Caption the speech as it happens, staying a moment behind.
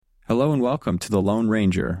Hello and welcome to The Lone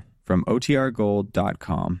Ranger from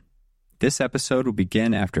OTRGold.com. This episode will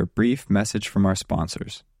begin after a brief message from our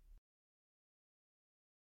sponsors.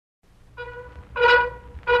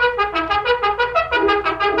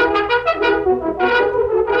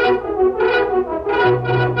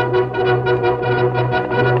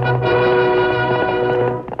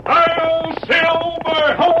 Hail,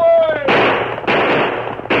 Silver, away!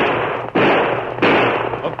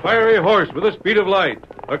 A fiery horse with the speed of light,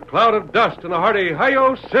 a cloud of dust, and a hearty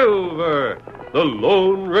Hi-Yo Silver, the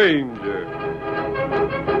Lone Ranger.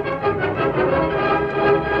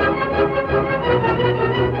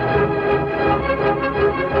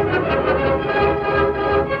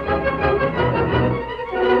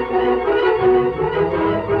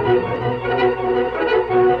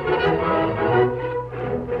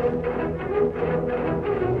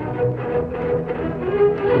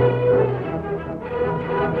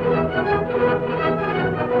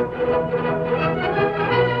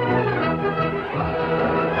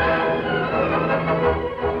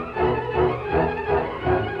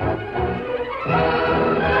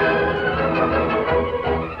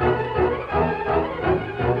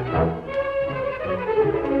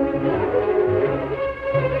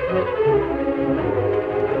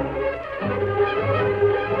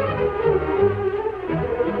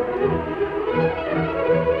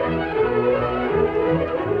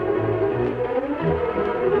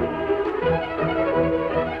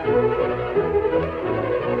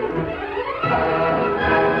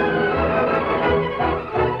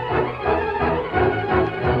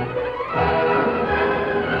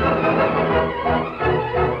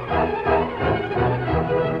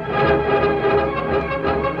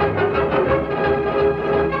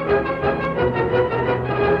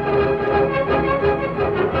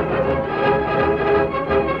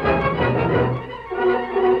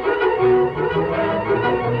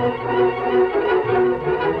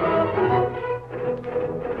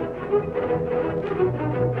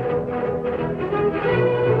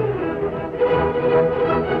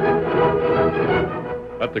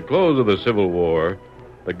 At the close of the Civil War,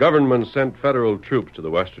 the government sent federal troops to the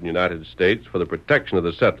western United States for the protection of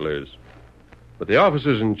the settlers. But the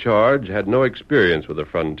officers in charge had no experience with the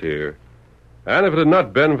frontier. And if it had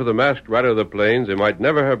not been for the masked rider of the plains, they might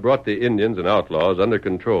never have brought the Indians and outlaws under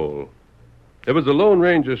control. It was the Lone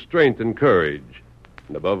Ranger's strength and courage,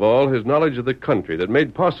 and above all, his knowledge of the country that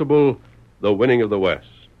made possible the winning of the West.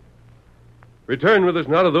 Return with us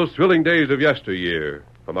now to those thrilling days of yesteryear.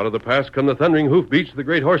 From out of the past come the thundering hoofbeats of the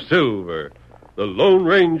great horse Silver. The Lone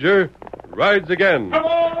Ranger rides again. Come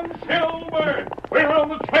on, Silver! We're on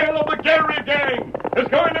the trail of the Gary gang. There's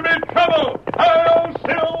going to be trouble. Hi-yo,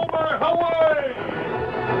 Silver, away!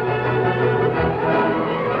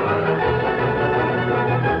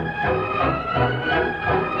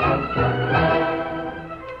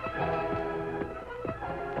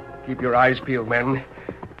 Keep your eyes peeled, men.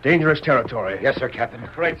 Dangerous territory. Yes, sir, Captain.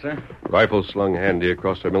 Right, sir. Rifles slung handy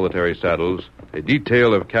across their military saddles, a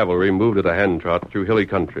detail of cavalry moved at a hand trot through hilly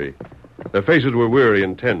country. Their faces were weary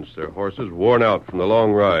and tense, their horses worn out from the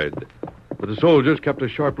long ride. But the soldiers kept a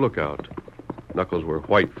sharp lookout. Knuckles were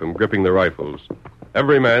white from gripping the rifles.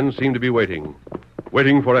 Every man seemed to be waiting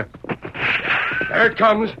for a... There it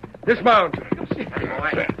comes. Dismount.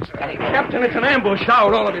 Captain, it's an ambush.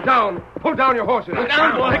 Down, all of you, down. Pull down your horses.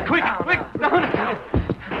 Down, boy, quick, down.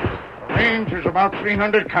 Range is about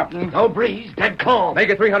 300, Captain. No breeze, dead calm. Make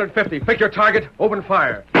it 350. Pick your target. Open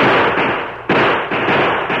fire.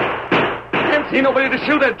 Can't see nobody to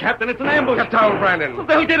shoot at, Captain. It's an ambush. Get down, Brandon. If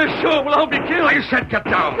they'll get us sure, we'll all be killed. I said get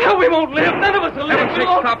down. No, we won't live. None of us will live. Heaven's sake,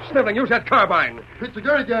 stop sniveling. Use that carbine. It's the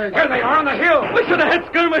Gary gang. There they are on the hill. We should have had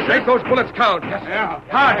skirmishers. Make those bullets count. Yes. Yeah.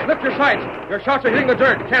 High. Lift your sights. Your shots are hitting the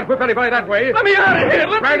dirt. Can't whip anybody that way. Let me out of here.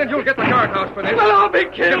 Brandon, you'll get the guardhouse for this. We'll all be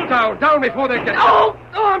killed. Get down. Down before they get... Oh,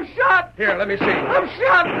 I'm shot. Here, let me see. I'm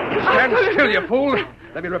shot. Stand still, you fool.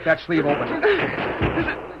 Let me rip that sleeve open.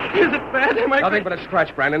 Is it bad? Am I... Nothing but a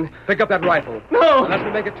scratch, Brandon. Pick up that rifle. No. Unless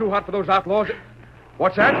we make it too hot for those outlaws.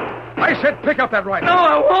 What's that? I said pick up that rifle. No,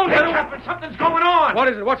 I won't. Hey, Captain, something's going on. What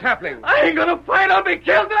is it? What's happening? I ain't gonna fight. I'll be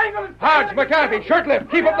killed. I ain't gonna... Hodge, McCarthy, Shirtlift,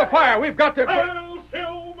 keep up the fire. We've got to... Hail,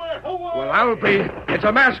 Silver, away! Well, I'll be... It's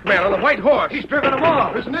a masked man on a white horse. He's driven them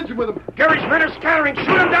off. There's an engine with him. Gary's men are scattering. Shoot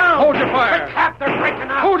him down. Hold your fire. The Cap, they're breaking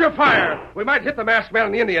out. Hold your fire. We might hit the masked man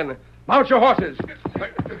and the Indian. Mount your horses.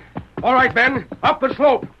 All right, men. Up the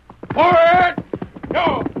slope. Forward!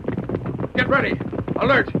 Go! Get ready.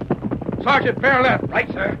 Alert. Sergeant, bear left. Right,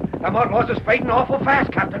 sir. Them outlaws is fighting awful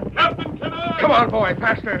fast, Captain. Captain Kennard! Come on, boy.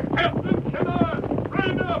 Faster. Captain Kennard!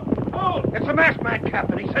 Rein up! Halt! It's a masked man,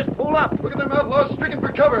 Captain. He says pull up. Look at them outlaws stricken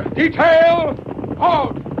for cover. Detail!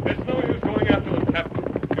 Halt! It's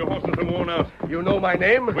You know my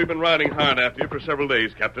name? We've been riding hard after you for several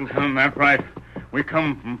days, Captain. That's right. We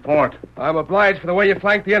come from Fort. I'm obliged for the way you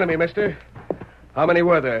flanked the enemy, mister. How many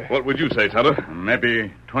were there? What would you say, Tonto? Maybe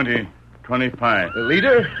 20, 25. The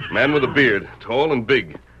leader? Man with a beard, tall and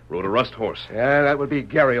big. Rode a rust horse. Yeah, that would be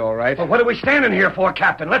Gary, all right. Well, what are we standing here for,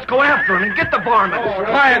 Captain? Let's go after him and get the varmint.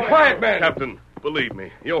 Quiet, man. Captain, believe me,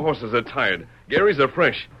 your horses are tired. Gary's are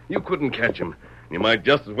fresh. You couldn't catch him. You might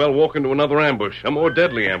just as well walk into another ambush, a more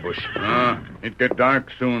deadly ambush. It get dark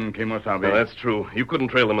soon, Kimosabe. Now, that's true. You couldn't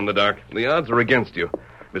trail them in the dark. The odds are against you.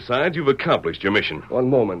 Besides, you've accomplished your mission. One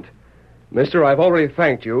moment. Mister, I've already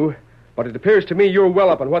thanked you, but it appears to me you're well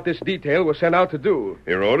up on what this detail was sent out to do.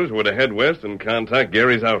 Your orders were to head west and contact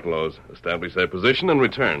Gary's outlaws, establish their position, and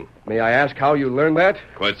return. May I ask how you learned that?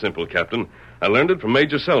 Quite simple, Captain. I learned it from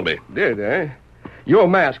Major Selby. Did, eh? You're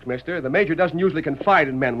masked, mister. The major doesn't usually confide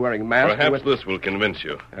in men wearing masks. Perhaps this will convince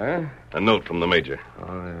you. Huh? A note from the Major.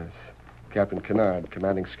 Oh, yes. Captain Kennard,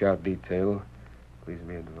 commanding scout detail. Please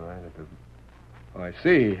be advised that the... Oh, I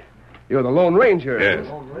see. You're the Lone Ranger. Yes.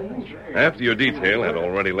 After your detail had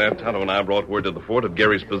already left, Tonto and I brought word to the fort of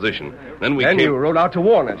Gary's position. Then you rode out to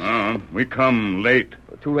warn us. We come late.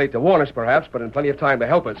 Too late to warn us, perhaps, but in plenty of time to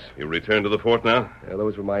help us. You return to the fort now? Yeah,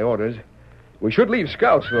 those were my orders. We should leave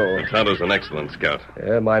scouts, though. Tonto's an excellent scout.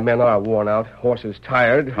 Yeah, my men are worn out. Horses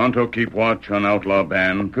tired. Tonto keep watch on outlaw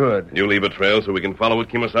band. Good. You leave a trail so we can follow it,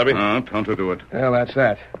 Kimosabe? Tonto do it. Well, that's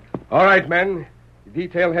that. All right, men. The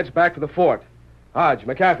detail heads back to the fort. Hodge,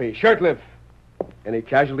 McAfee, Shirtliff. Any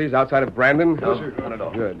casualties outside of Brandon? No, sir. Not at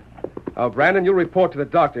all. Good. Now, Brandon, you'll report to the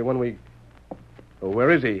doctor when we... Oh,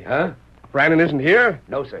 where is he? Huh? Brandon isn't here?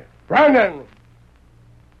 No, sir. Brandon!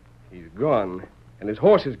 He's gone. And his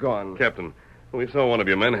horse is gone. Captain, we saw one of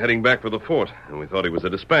your men heading back for the fort, and we thought he was a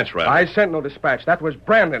dispatch rider. I sent no dispatch. That was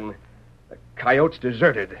Brandon. The coyotes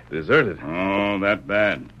deserted. Deserted? Oh, that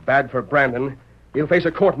bad. Bad for Brandon. He'll face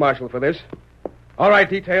a court-martial for this. All right,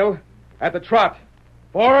 detail. At the trot.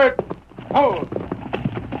 Forward. Hold.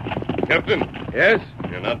 Captain, Yes?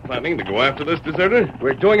 you're not planning to go after this deserter?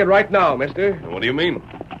 We're doing it right now, mister. What do you mean?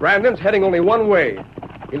 Brandon's heading only one way.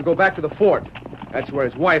 He'll go back to the fort. That's where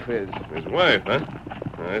his wife is. His wife, huh?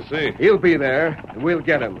 I see. He'll be there, and we'll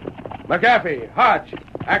get him. McAfee, Hodge,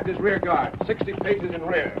 act as rear guard. 60 paces in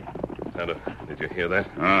rear. Tonto, did you hear that?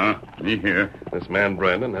 Me here. This man,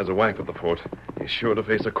 Brandon, has a wife at the fort. He's sure to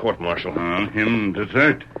face a court-martial. Him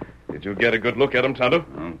desert. Did you get a good look at him, Tonto?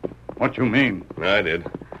 What you mean? I did.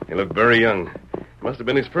 He looked very young. It must have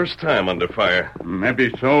been his first time under fire. Maybe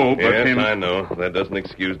so, but Yes, him... I know. That doesn't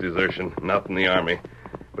excuse desertion. Not in the army.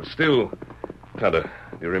 But still... Tonto, do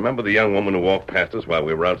you remember the young woman who walked past us while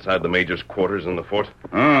we were outside the major's quarters in the fort?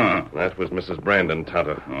 That was Mrs. Brandon,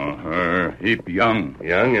 Tonto. Her heap young.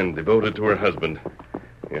 Young and devoted to her husband.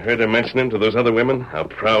 You heard her mention him to those other women? How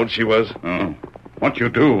proud she was? What you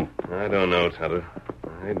do? I don't know, Tonto.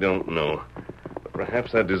 I don't know. But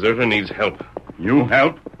perhaps that deserter needs help. You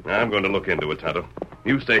help? I'm going to look into it, Tonto.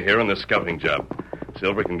 You stay here on this scouting job.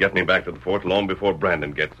 Silver can get me back to the fort long before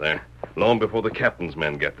Brandon gets there. Long before the captain's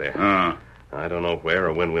men get there. I don't know where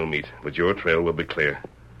or when we'll meet, but your trail will be clear.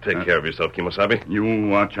 Take care of yourself, Kimosabe. You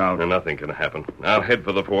watch out. Nothing can happen. I'll head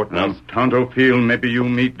for the fort now. Tonto feel maybe you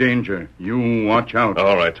meet danger. You watch out.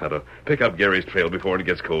 All right, Tonto. Pick up Gary's trail before it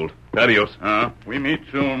gets cold. Adios. We meet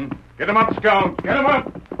soon. Get him up, Scout. Get him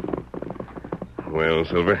up. Well,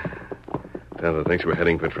 Silver, Tonto thinks we're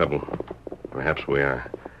heading for trouble. Perhaps we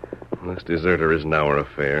are. This deserter isn't our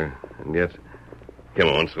affair, and yet... Come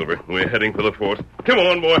on, Silver. We're heading for the fort. Come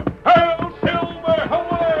on, boy. Hail, Silver!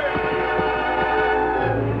 Away!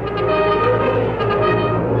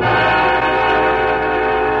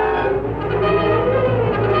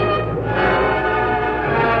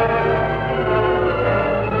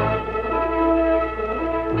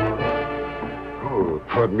 Oh,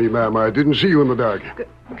 pardon me, ma'am. I didn't see you in the dark.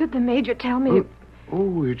 Could the Major tell me...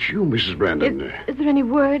 Oh, it's you, Mrs. Brandon. Is there any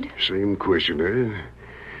word? Same question, eh?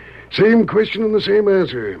 Same question and the same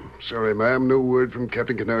answer. Sorry, ma'am, no word from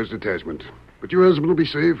Captain Kennard's detachment. But your husband will be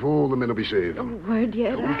safe, all the men will be safe. No word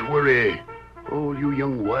yet? Don't worry. All you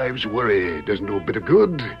young wives worry. Doesn't do a bit of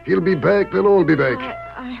good. He'll be back. They'll all be back.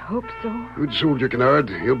 I hope so. Good soldier, Kennard.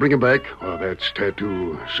 He'll bring him back. Oh, that's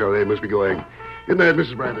Tattoo. Sorry, I must be going. Good night,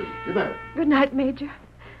 Mrs. Brandon. Good night. Good night, Major.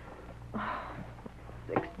 Oh,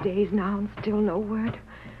 6 days now and still no word.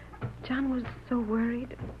 John was so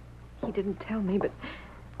worried. He didn't tell me, but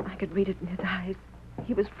I could read it in his eyes.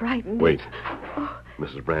 He was frightened. Wait. Oh.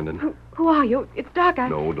 Mrs. Brandon. Who are you? It's dark.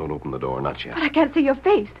 No, don't open the door. Not yet. But I can't see your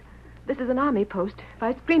face. This is an army post. If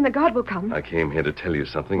I scream, the guard will come. I came here to tell you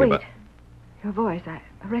something Wait. about... Your voice. I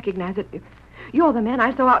recognize it. You're the man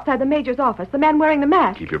I saw outside the major's office, the man wearing the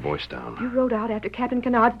mask. Keep your voice down. You rode out after Captain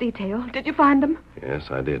Kennard's detail. Did you find them? Yes,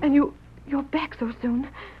 I did. And you're back so soon.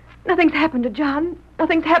 Nothing's happened to John.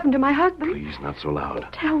 Nothing's happened to my husband. Please, not so loud.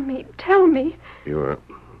 Tell me. Your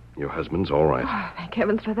husband's all right. Oh, thank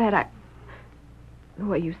heavens for that. The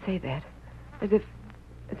way you say that, as if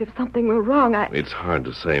something were wrong, It's hard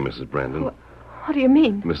to say, Mrs. Brandon. What do you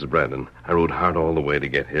mean? Mrs. Brandon, I rode hard all the way to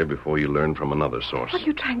get here before you learned from another source. What are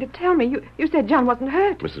you trying to tell me? You said John wasn't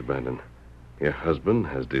hurt. Mrs. Brandon, your husband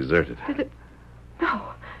has deserted. Is it?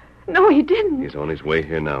 No, he didn't. He's on his way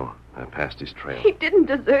here now. I passed his trail. He didn't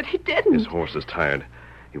desert. He didn't. His horse is tired.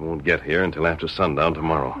 He won't get here until after sundown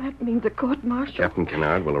tomorrow. That means a court-martial. Captain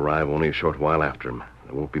Kennard will arrive only a short while after him.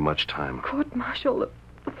 There won't be much time. Court-martial,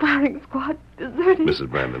 the firing squad, deserting. Mrs.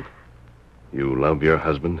 Brandon, you love your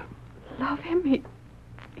husband? Love him?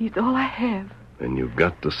 He's all I have. Then you've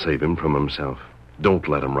got to save him from himself. Don't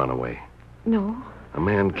let him run away. No. A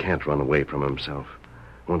man can't run away from himself.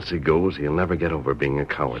 Once he goes, he'll never get over being a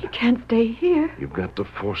coward. He can't stay here. You've got to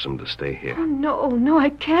force him to stay here. Oh, no, I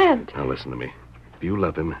can't. Now, listen to me. If you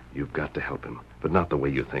love him, you've got to help him, but not the way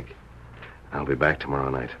you think. I'll be back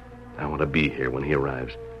tomorrow night. I want to be here when he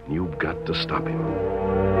arrives. You've got to stop him.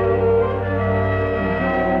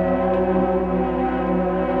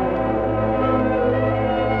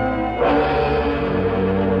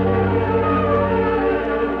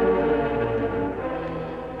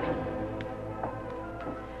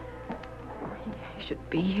 He should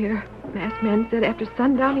be here. Masked man said after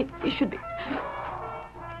sundown he should be...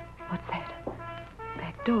 What's that?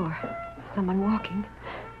 Back door. Someone walking.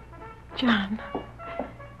 John.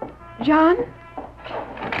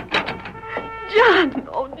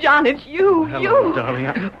 Oh, John, it's you. Hello,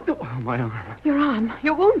 darling. My arm. Your arm.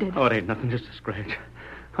 You're wounded. Oh, it ain't nothing, just a scratch.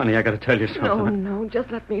 Honey, I gotta tell you something. No, just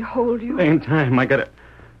let me hold you. Ain't time.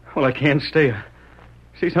 I can't stay.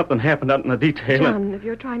 See, something happened out in the detail. John, if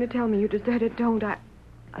you're trying to tell me you deserted, don't. I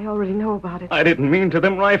already know about it. I didn't mean to.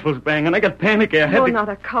 Them rifles banging. I got panicky. You're not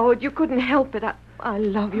a coward. You couldn't help it. I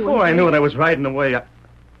love you. Oh, I knew it. I was riding away.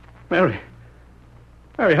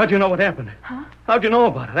 Mary, how'd you know what happened? Huh? How'd you know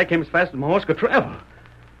about it? I came as fast as my horse could travel.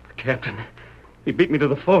 The captain, he beat me to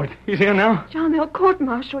the fort. He's here now? John, they'll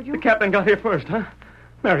court-martial you. The captain got here first, huh?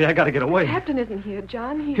 Mary, I gotta get away. The captain isn't here,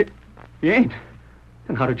 John. He ain't?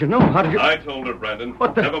 Then how did you know? I told her, Brandon.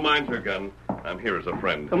 What the... Never mind her gun. I'm here as a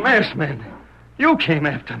friend. The masked man. You came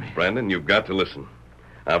after me. Brandon, you've got to listen.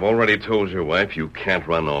 I've already told your wife you can't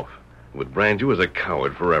run off. It would brand you as a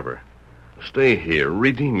coward forever. Stay here.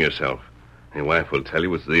 Redeem yourself. Your wife will tell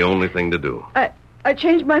you it's the only thing to do. I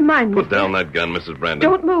changed my mind, Put down that gun, Mrs. Brandon.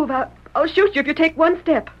 Don't move. I'll shoot you if you take one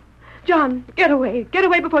step. John, get away. Get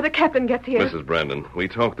away before the captain gets here. Mrs. Brandon, we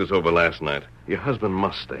talked this over last night. Your husband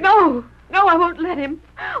must stay. No, I won't let him.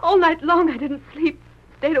 All night long I didn't sleep.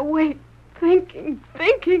 Stayed awake, thinking.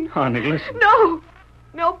 Honey, listen.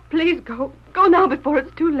 No, please go. Go now before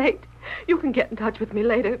it's too late. You can get in touch with me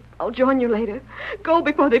later. I'll join you later. Go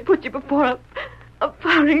before they put you before a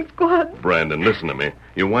firing squad. Brandon, listen to me.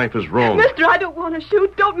 Your wife is wrong. Mister, I don't want to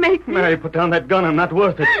shoot. Don't make me. Mary, put down that gun. I'm not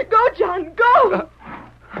worth it. Go, John, go.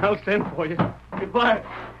 I'll send for you. Goodbye.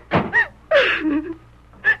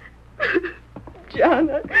 John,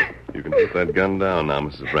 You can put that gun down now,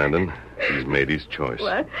 Mrs. Brandon. He's made his choice.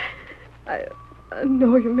 Well, I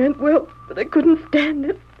know you meant well, but I couldn't stand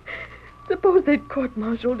it. Suppose they'd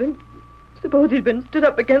court-martialed him. Suppose he'd been stood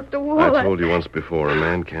up against a wall. I told you once before, a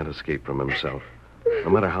man can't escape from himself. No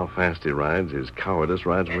matter how fast he rides, his cowardice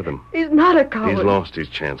rides with him. He's not a coward. He's lost his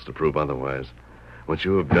chance to prove otherwise. What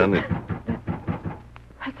you have done,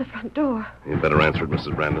 That's the front door. You'd better answer it,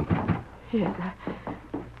 Mrs. Brandon. Yes,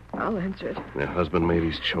 I'll answer it. Your husband made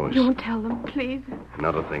his choice. Don't tell them, please.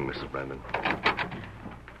 Not a thing, Mrs. Brandon.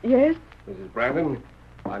 Yes? Mrs. Brandon,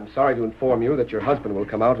 I'm sorry to inform you that your husband will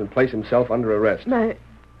come out and place himself under arrest.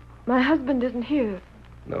 My husband isn't here.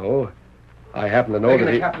 No. I happen to know Begging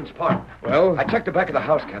that the he... captain's pardon. Well? I checked the back of the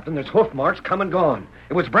house, Captain. There's hoof marks come and gone.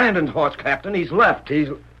 It was Brandon's horse, Captain. He's left. I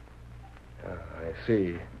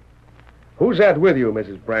see. Who's that with you,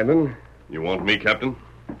 Mrs. Brandon? You want me, Captain?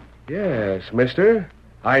 Yes, mister.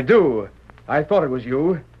 I do. I thought it was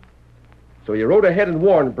you. So you rode ahead and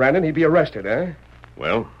warned Brandon he'd be arrested, eh?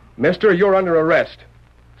 Well? Mister, you're under arrest.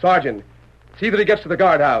 Sergeant, see that he gets to the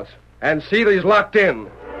guardhouse. And see that he's locked in.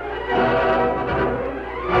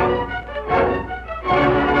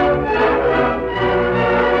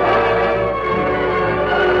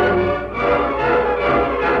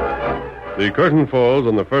 The curtain falls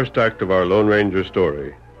on the first act of our Lone Ranger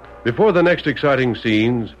story. Before the next exciting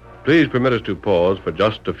scenes, please permit us to pause for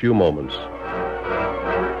just a few moments.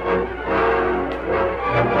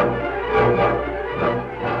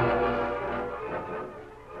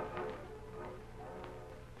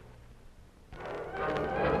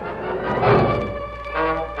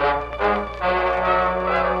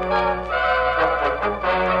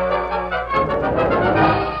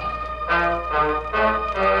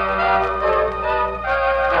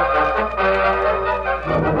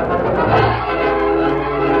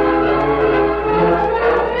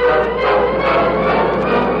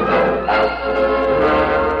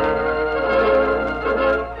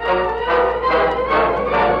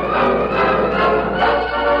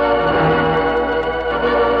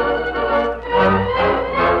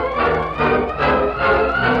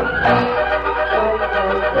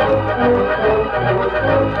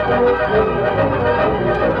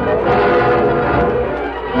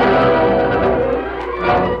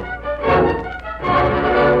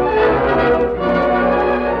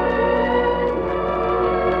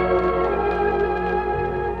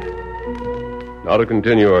 to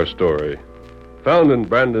continue our story. Found in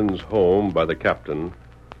Brandon's home by the captain,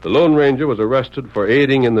 the Lone Ranger was arrested for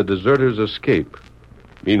aiding in the deserter's escape.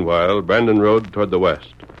 Meanwhile, Brandon rode toward the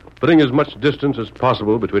west, putting as much distance as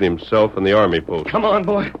possible between himself and the army post. Come on,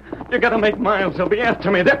 boy. You gotta make miles. They'll be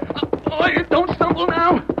after me. Oh, you don't stumble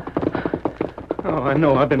now. Oh, I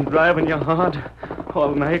know I've been driving you hard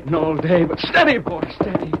all night and all day, but steady, boy,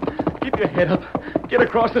 steady. Keep your head up. Get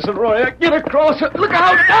across this arroyo. Get across it. Look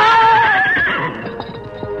out! Ah!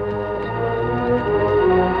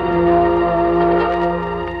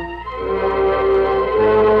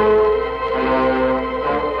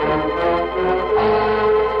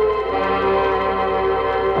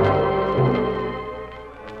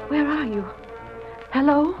 Where are you?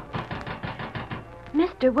 Hello?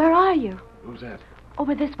 Mister, where are you? Who's that?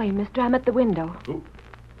 Over this way, mister. I'm at the window. Who?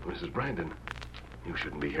 Mrs. Brandon. You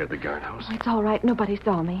shouldn't be here at the guardhouse. It's all right. Nobody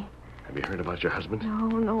saw me. Have you heard about your husband?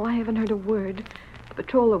 No, I haven't heard a word. The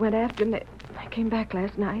patrol that went after him, they came back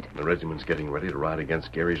last night. The regiment's getting ready to ride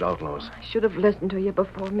against Gary's outlaws. I should have listened to you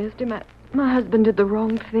before, mister. My husband did the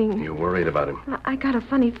wrong thing. You're worried about him. I got a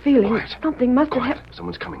funny feeling. Quiet. Something must have Quiet. happened.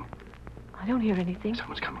 Someone's coming. I don't hear anything.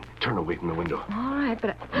 Someone's coming. Turn away from the window. All right,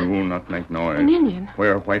 but You will not make noise. an Indian.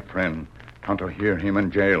 Where white friend? Tonto hear him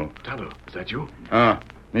in jail. Tonto, is that you?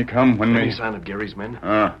 Me come when Any me... sign of Gary's men?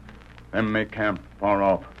 Them make camp far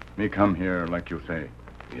off. Me come here, like you say.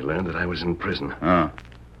 You learned that I was in prison.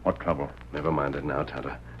 What trouble? Never mind it now,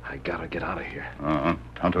 Tonto. I gotta get out of here.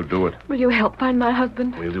 Tonto do it. Will you help find my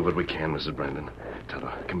husband? We'll do what we can, Mrs. Brandon.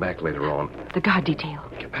 Tonto, come back later on. The guard detail.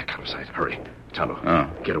 Get back out of sight. Hurry. Tonto,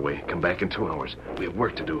 get away. Come back in 2 hours. We have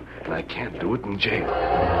work to do, and I can't do it in jail.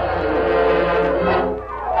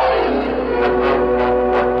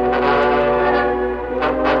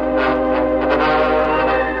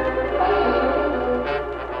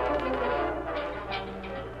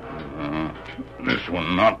 This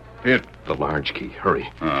one not fit. The large key. Hurry.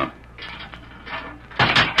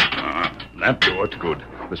 That do it. Good.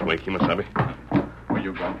 This way, Kimasabi. Where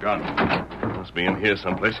you got gun? Must be in here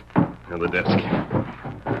someplace. Near the desk.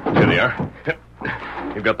 Here they are.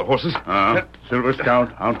 You've got the horses? Silver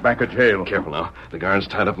Scout out back of jail. Careful now. The guard's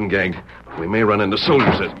tied up and gagged. We may run into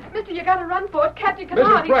soldiers. Mister, you gotta run for it. Captain Mrs.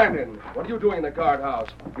 Canardi. Brandon, what are you doing in the guardhouse?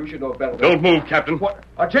 You should know better. Don't move, Captain. What?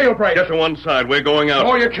 A jailbreak. Get to one side. We're going out.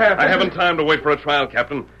 Oh, you can't. I haven't time to wait for a trial,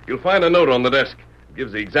 Captain. You'll find a note on the desk. It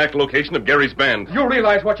gives the exact location of Gary's band. You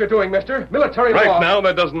realize what you're doing, mister. Military Right law. now,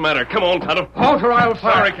 that doesn't matter. Come on, Tonto. Halt or I'll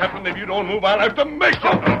fire. Sorry, Captain. If you don't move, I'll have to make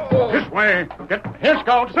you. This way. Here,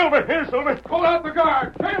 Scout. Silver. Here, Silver. Pull out the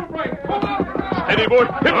guard. Jailbreak. Pull out the guard. Steady, boy.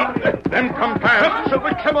 Them come past.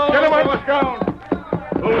 Silver, come on. Get him up, Scout.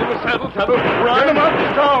 Hold the saddle, Tonto. Run. Get him up,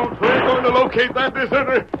 Scout. We're going to locate that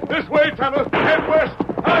deserter. This way, Tonto. Head west.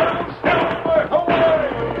 I'll Silver. Away.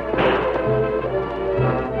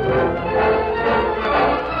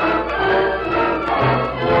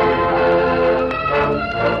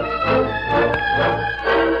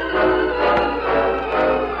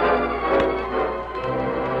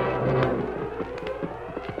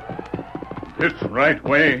 This right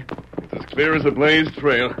way. It's as clear as a blazed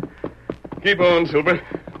trail. Keep on, Silver.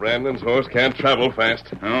 Brandon's horse can't travel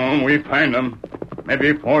fast. Oh, we find them.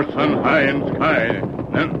 Maybe for sun high in sky.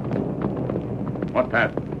 Then... What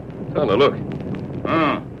that? Tonto, look.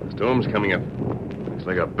 The storm's coming up. Looks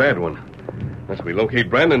like a bad one. Unless we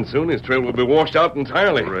locate Brandon soon, his trail will be washed out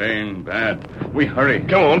entirely. Rain bad. We hurry.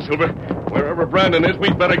 Come on, Silver. Wherever Brandon is,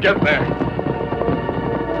 we'd better get there.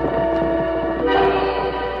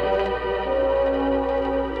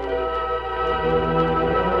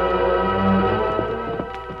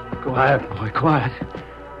 Quiet, boy, quiet.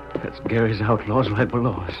 That's Gary's outlaws right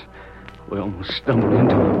below us. We almost stumbled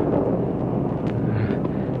into them.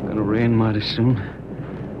 Gonna rain mighty soon.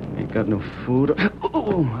 Ain't got no food.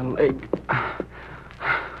 Oh, my leg.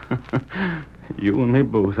 You and me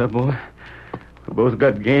both, huh, boy? We both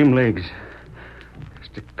got game legs.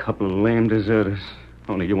 Just a couple of lame deserters.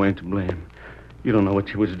 Only you ain't to blame. You don't know what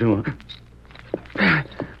you was doing.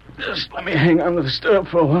 Just let me hang on to the stirrup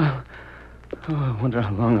for a while. Oh, I wonder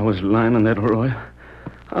how long I was lying on that arroyo.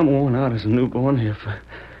 I'm worn out as a newborn here.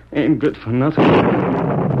 Ain't good for nothing.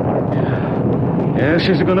 Yeah,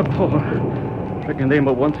 she's gonna pour. Reckon there ain't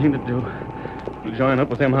but one thing to do. We'll join up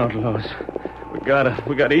with them outlaws. We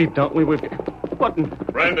gotta eat, don't we? What in...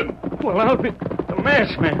 Brandon. Well, I'll be the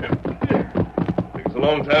masked man. Takes a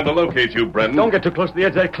long time to locate you, Brandon. Don't get too close to the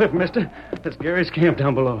edge of that cliff, mister. That's Gary's camp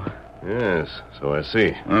down below. Yes, so I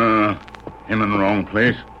see. Him in the wrong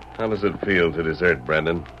place. How does it feel to desert,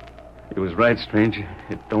 Brandon? You was right, stranger.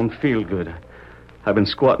 It don't feel good. I've been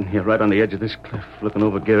squatting here right on the edge of this cliff, looking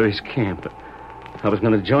over Gary's camp. I was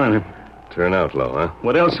going to join him. Turn outlaw, huh?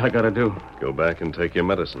 What else I gotta do? Go back and take your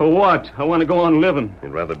medicine. For what? I want to go on living.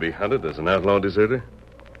 You'd rather be hunted as an outlaw deserter?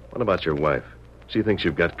 What about your wife? She thinks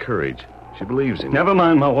you've got courage. She believes in you. Never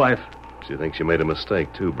mind my wife. She thinks you made a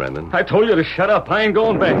mistake, too, Brandon. I told you to shut up. I ain't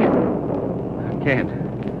going back. I can't.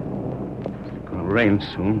 It's gonna rain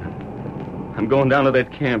soon. I'm going down to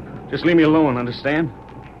that camp. Just leave me alone, understand?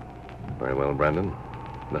 Very well, Brandon.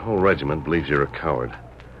 The whole regiment believes you're a coward.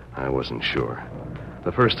 I wasn't sure.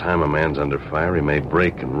 The first time a man's under fire, he may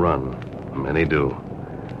break and run. Many do.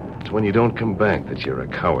 It's when you don't come back that you're a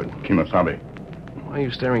coward. Kimosabe, Why are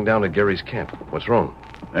you staring down at Gary's camp? What's wrong?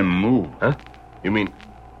 them move. Huh? You mean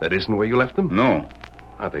that isn't where you left them? No,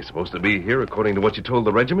 Aren't they supposed to be here according to what you told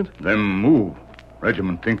the regiment? them move.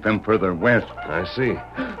 Regiment think them further west. I see.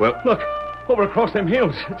 Well, Look, over across them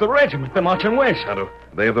hills. It's a regiment. They're marching west. Shadow,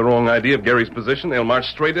 they have the wrong idea of Gary's position. They'll march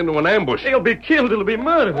straight into an ambush. They'll be killed. It'll be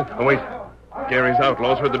murder. Oh, wait. Gary's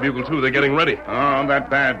outlaws heard the bugle, too. They're getting ready. Oh, that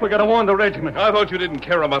bad. We gotta warn the regiment. I thought you didn't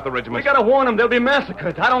care about the We regiment. gotta warn them. They'll be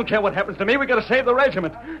massacred. I don't care what happens to me. We gotta save the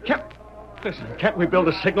regiment. Can't we build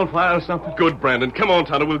a signal fire or something? Good, Brandon. Come on,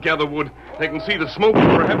 Tonto. We'll gather wood. They can see the smoke,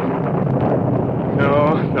 perhaps.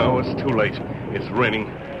 No, it's too late. It's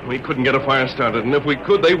raining. We couldn't get a fire started, and if we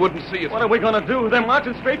could, they wouldn't see us. What are we gonna do? They're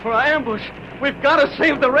marching straight for our ambush. We've gotta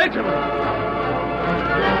save the regiment.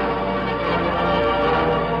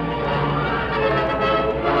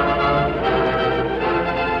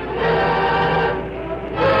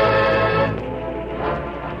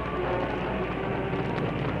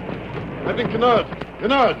 Captain Kennard.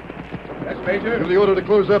 Kennard. Yes, Major? Give the order to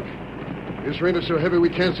close up. This rain is so heavy we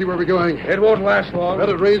can't see where we're going. It won't last long. That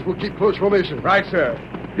it rains, we'll keep close formation. Right, sir.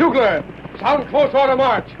 Bugler, sound close order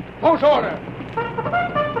march. Close order.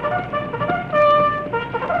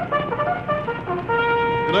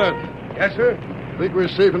 Kennard, Yes, sir. think we're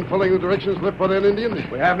safe in following the directions left by that Indian?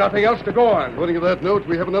 We have nothing else to go on. According to that note,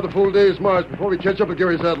 we have another full day's march before we catch up with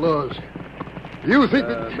Gary's outlaws. You think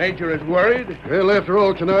that... Major is worried. Well, after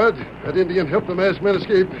all, Kennard, that Indian helped the masked man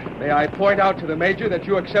escape. May I point out to the Major that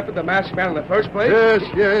you accepted the masked man in the first place?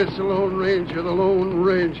 Yes, the Lone Ranger, the Lone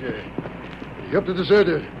Ranger. He helped a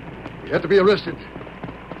deserter. He had to be arrested.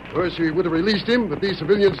 Of course, we would have released him, but these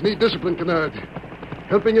civilians need discipline, Kennard.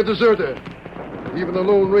 Helping a deserter. Even the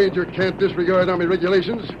Lone Ranger can't disregard Army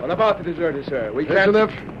regulations. What about the deserter, sir? We That's can't... enough.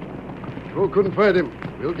 Patrol couldn't find him.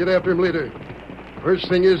 We'll get after him later. First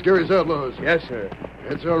thing is Gary's outlaws. Yes, sir.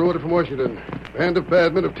 That's our order from Washington. Band of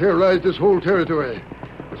bad men have terrorized this whole territory.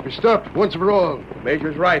 Must be stopped once and for all. The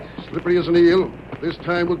Major's right. Slippery as an eel. This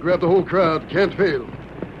time we'll grab the whole crowd. Can't fail.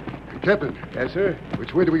 Captain. Yes, sir.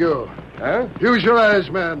 Which way do we go? Huh? Use your eyes,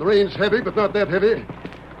 man. The rain's heavy, but not that heavy.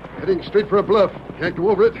 Heading straight for a bluff. Can't go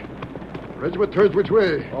over it. The regiment turns which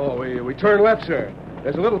way? Oh, we turn left, sir.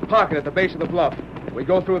 There's a little pocket at the base of the bluff. We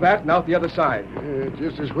go through that and out the other side.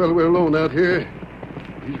 Just as well we're alone out here.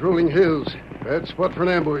 These rolling hills. Bad spot for an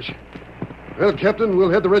ambush. Well, Captain,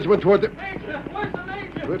 we'll head the regiment toward the... Major, where's the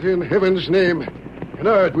Major? But in heaven's name.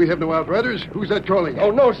 Kennard, we have no outriders. Who's that calling? Oh,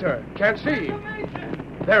 no, sir. Can't see.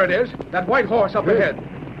 There it is. That white horse up ahead.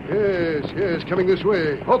 Yes, coming this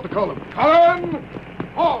way. Halt the column. Column!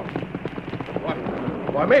 Halt!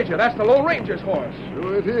 Why, Major, that's the Lone Ranger's horse. So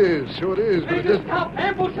it is. But it Major, just... stop!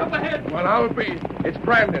 Ambush up ahead! Well, I'll be. It's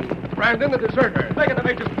Brandon. Brandon, the deserter. Look at the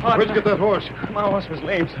Major's partner. Where'd you get that horse? My horse was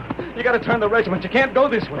lame, so you gotta turn the regiment. You can't go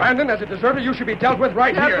this way. Brandon, as a deserter, you should be dealt with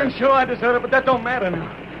right Captain, here. sure I deserted, but that don't matter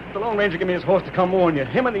now. The Lone Ranger gave me his horse to come warn you.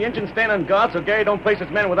 Him and the engine stand on guard so Gary don't place his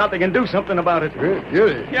men without they can do something about it.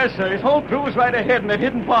 Gary. Yes, sir. His whole crew is right ahead in that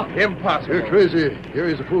hidden pocket. Impossible. You're crazy.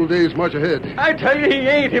 Gary's a full day's march ahead. I tell you, he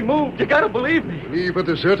ain't. He moved. You gotta believe me. Leave a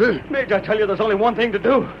deserter? Major, I tell you, there's only one thing to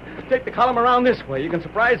do. Take the column around this way. You can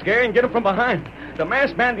surprise Gary and get him from behind. The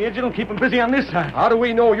masked man, the engine, will keep him busy on this side. How do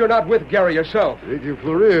we know you're not with Gary yourself? Thank you,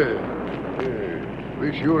 Floria.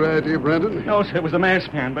 This your idea, Brandon? No, sir, it was the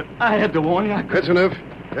masked man, but I had to warn you. That's enough.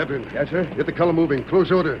 Captain. Yes, sir. Get the column moving. Close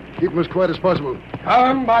order. Keep them as quiet as possible.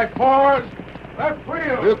 Column by fours. Left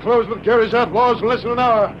wheel. We'll close with Gary's outlaws in less than an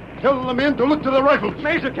hour. Tell the men to look to the rifles.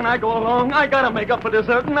 Major, can I go along? I gotta make up for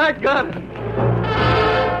deserting. I got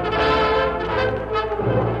it.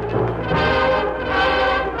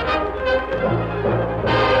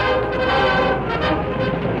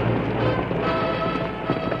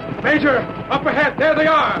 Major, up ahead. There they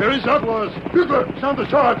are. Gary's outlaws. Bugler, sound the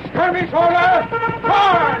charge. Skirmish order.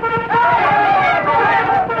 Charge!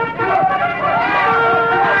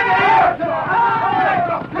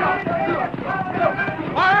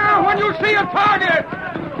 Fire when you see a target.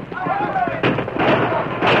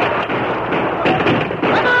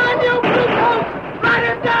 Come on, you blue coats! Ride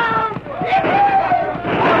him down!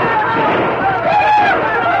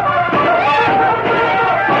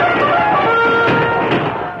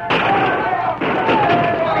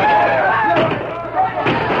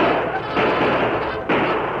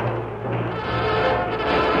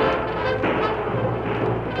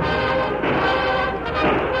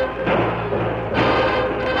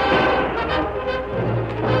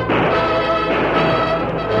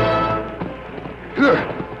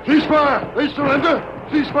 Mr. Lander,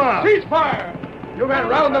 cease fire. Cease fire! You men,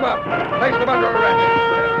 round them up. Place them under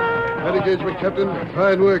arrest. That engagement, Captain.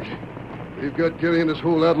 Fine work. We've got Gary and his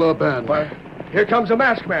whole outlaw band. Why, here comes a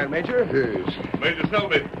masked man, Major. Yes. Major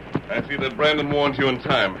Selby, I see that Brandon warned you in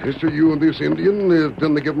time. Mister, you and this Indian have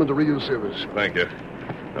done the government a real service. Thank you.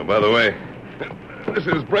 Now, by the way, this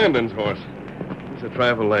is Brandon's horse. He's a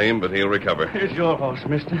trifle lame, but he'll recover. Here's your horse,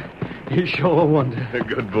 mister. He's sure a wonder.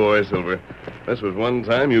 Good boy, Silver. This was one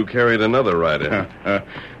time you carried another rider.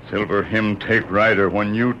 Silver, him take rider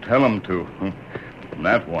when you tell him to.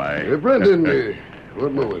 That why. Brandon,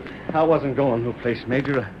 one moment. I wasn't going no place,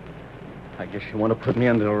 Major. I guess you want to put me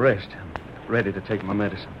under arrest. I'm ready to take my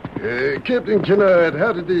medicine. Captain Kennard,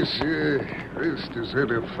 how did this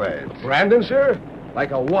deserter fight? Brandon, sir?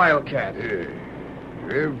 Like a wildcat.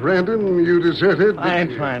 Brandon, you deserted. I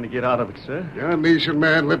ain't trying to get out of it, sir. Your nation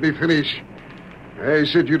man, let me finish. I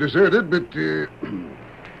said you deserted, but you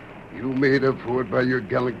made up for it by your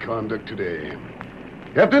gallant conduct today.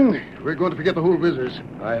 Captain, we're going to forget the whole business.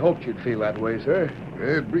 I hoped you'd feel that way, sir.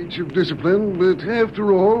 A breach of discipline, but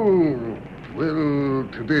after all, well,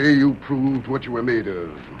 today you proved what you were made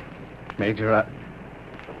of. Major,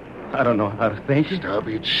 I don't know how to think. Stop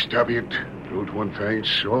it. Don't want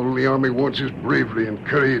thanks. All the Army wants is bravery and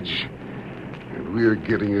courage. And we're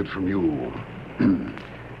getting it from you.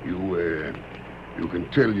 You can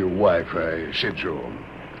tell your wife I said so.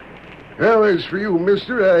 Well, as for you,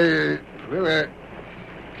 mister,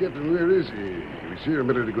 Captain, where is he? He was here a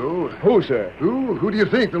minute ago. Who, sir? Who do you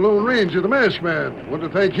think? The Lone Ranger, the masked man. Want to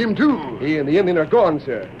thank him, too. He and the Indian are gone,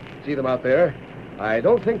 sir. See them out there? I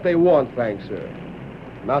don't think they want thanks, sir.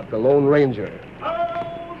 Not the Lone Ranger.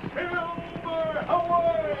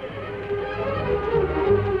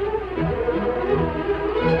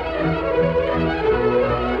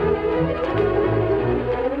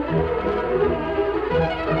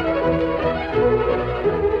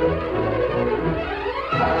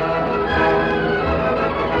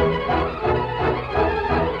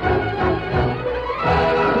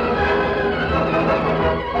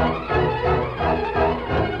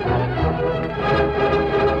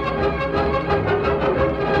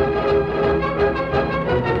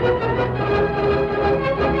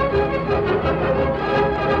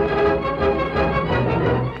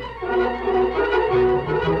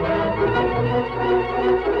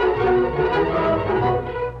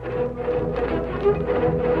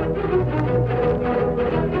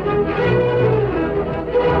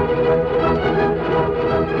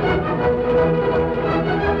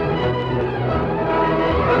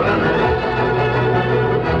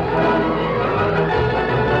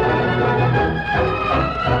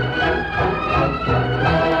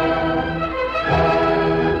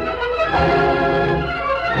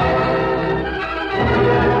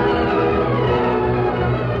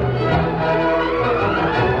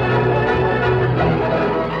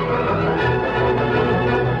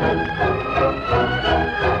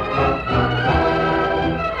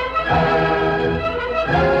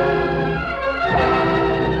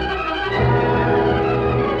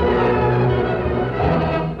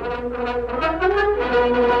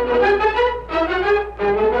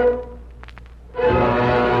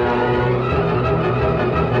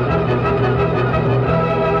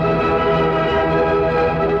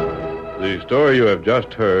 The story you have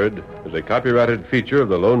just heard is a copyrighted feature of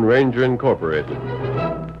the Lone Ranger Incorporated.